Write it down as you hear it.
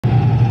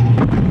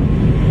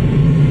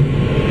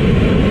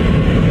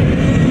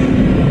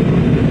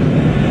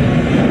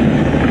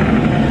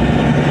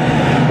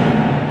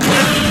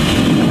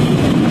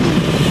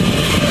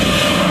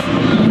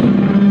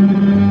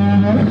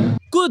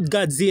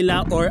Did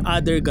Godzilla or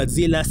other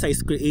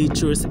Godzilla-sized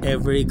creatures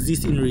ever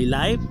exist in real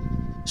life?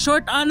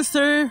 Short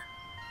answer,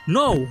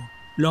 no.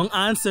 Long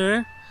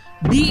answer,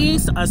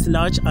 beings as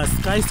large as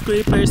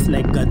skyscrapers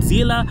like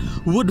Godzilla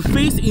would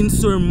face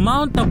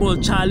insurmountable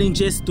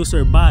challenges to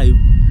survive,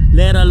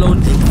 let alone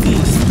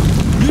exist.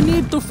 You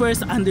need to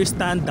first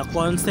understand the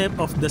concept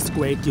of the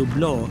square cube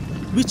law,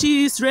 which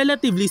is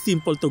relatively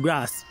simple to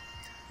grasp.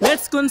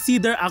 Let's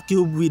consider a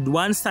cube with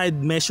one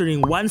side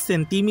measuring 1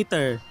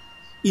 centimeter.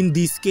 In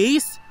this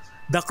case,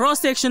 the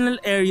cross-sectional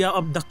area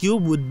of the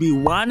cube would be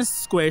 1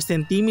 square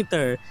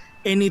centimeter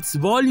and its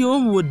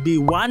volume would be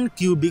 1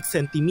 cubic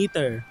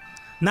centimeter.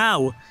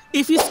 Now,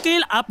 if you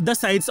scale up the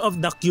sides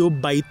of the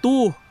cube by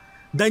 2,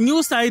 the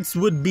new sides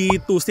would be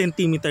 2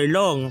 centimeter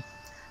long.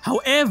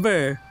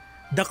 However,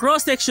 the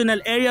cross-sectional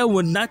area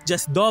would not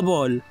just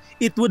double,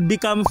 it would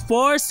become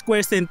 4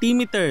 square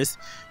centimeters,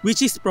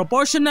 which is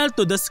proportional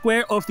to the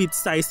square of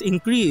its size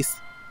increase.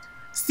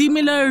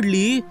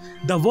 Similarly,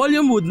 the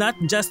volume would not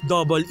just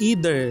double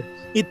either.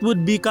 It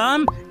would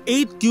become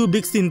 8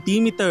 cubic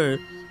centimeter,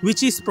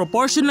 which is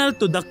proportional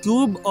to the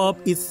cube of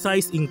its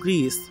size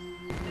increase.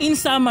 In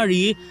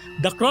summary,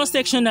 the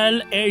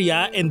cross-sectional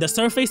area and the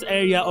surface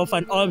area of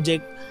an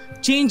object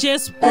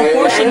changes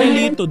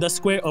proportionally to the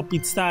square of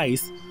its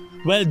size,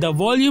 while the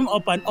volume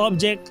of an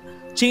object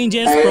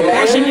changes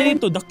proportionally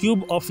to the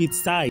cube of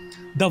its size.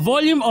 The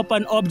volume of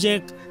an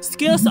object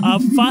scales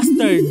up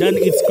faster than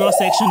its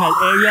cross-sectional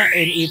area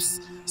and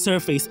its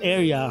surface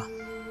area.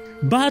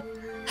 But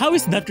how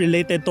is that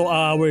related to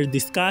our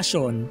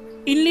discussion?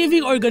 In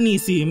living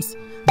organisms,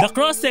 the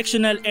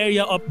cross-sectional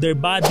area of their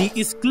body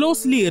is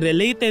closely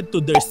related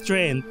to their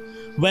strength,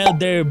 while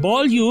their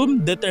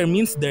volume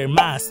determines their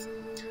mass.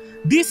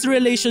 This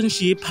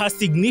relationship has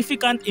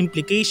significant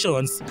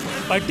implications,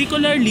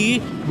 particularly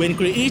when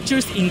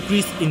creatures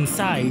increase in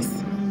size.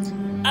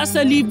 As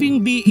a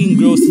living being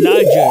grows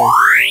larger,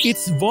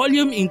 its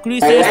volume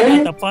increases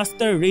at a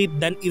faster rate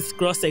than its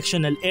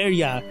cross-sectional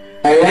area,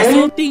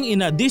 resulting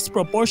in a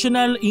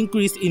disproportional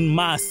increase in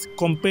mass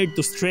compared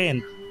to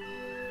strength.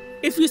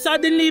 If you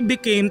suddenly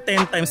became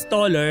 10 times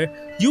taller,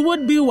 you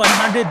would be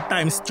 100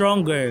 times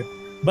stronger,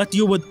 but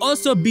you would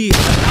also be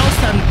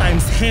 1,000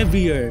 times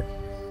heavier.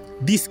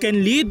 This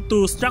can lead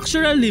to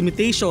structural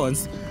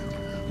limitations,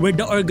 where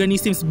the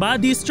organism's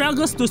body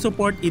struggles to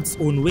support its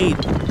own weight.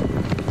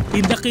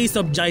 In the case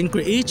of giant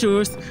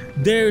creatures,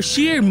 their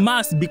sheer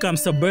mass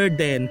becomes a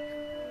burden,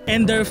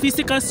 and their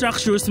physical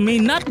structures may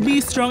not be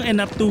strong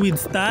enough to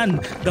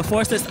withstand the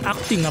forces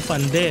acting upon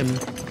them.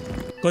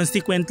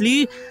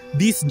 Consequently,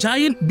 these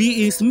giant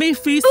beings may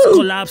face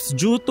collapse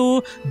due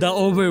to the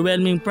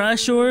overwhelming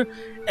pressure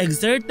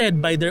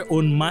exerted by their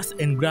own mass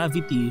and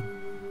gravity.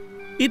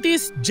 It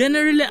is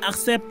generally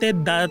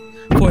accepted that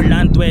for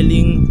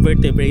land-dwelling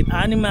vertebrate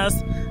animals,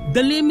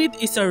 the limit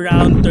is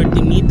around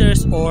 30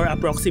 meters or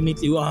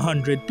approximately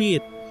 100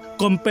 feet.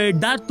 Compare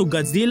that to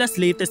Godzilla's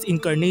latest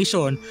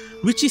incarnation,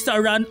 which is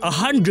around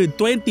 120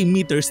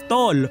 meters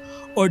tall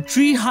or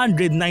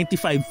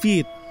 395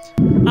 feet.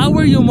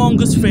 Our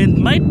humongous friend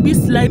might be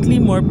slightly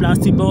more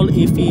plausible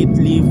if it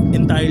lived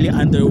entirely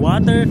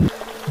underwater,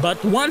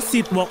 but once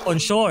it walked on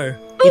shore,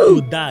 it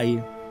would die.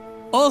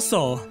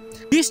 Also,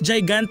 these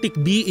gigantic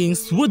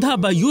beings would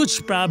have a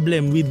huge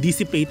problem with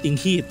dissipating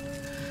heat.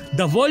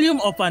 The volume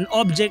of an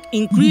object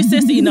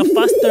increases in a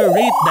faster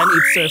rate than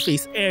its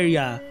surface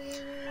area.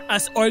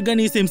 As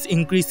organisms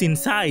increase in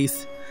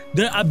size,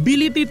 their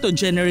ability to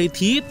generate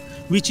heat,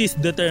 which is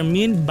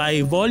determined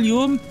by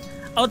volume,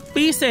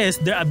 outpaces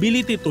their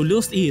ability to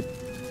lose it,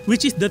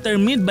 which is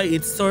determined by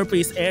its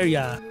surface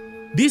area.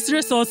 This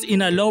results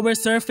in a lower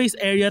surface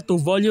area to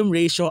volume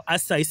ratio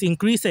as size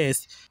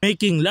increases,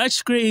 making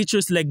large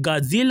creatures like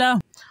Godzilla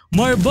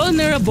more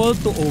vulnerable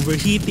to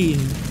overheating.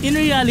 In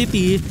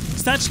reality,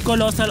 such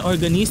colossal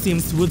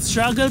organisms would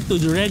struggle to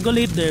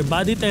regulate their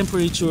body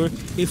temperature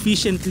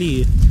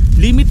efficiently,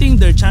 limiting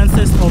their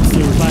chances of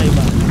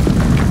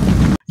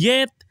survival.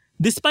 Yet,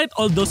 despite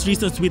all those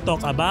reasons we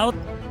talk about,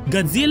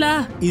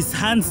 Godzilla is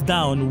hands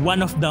down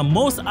one of the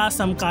most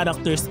awesome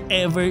characters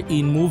ever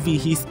in movie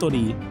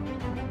history.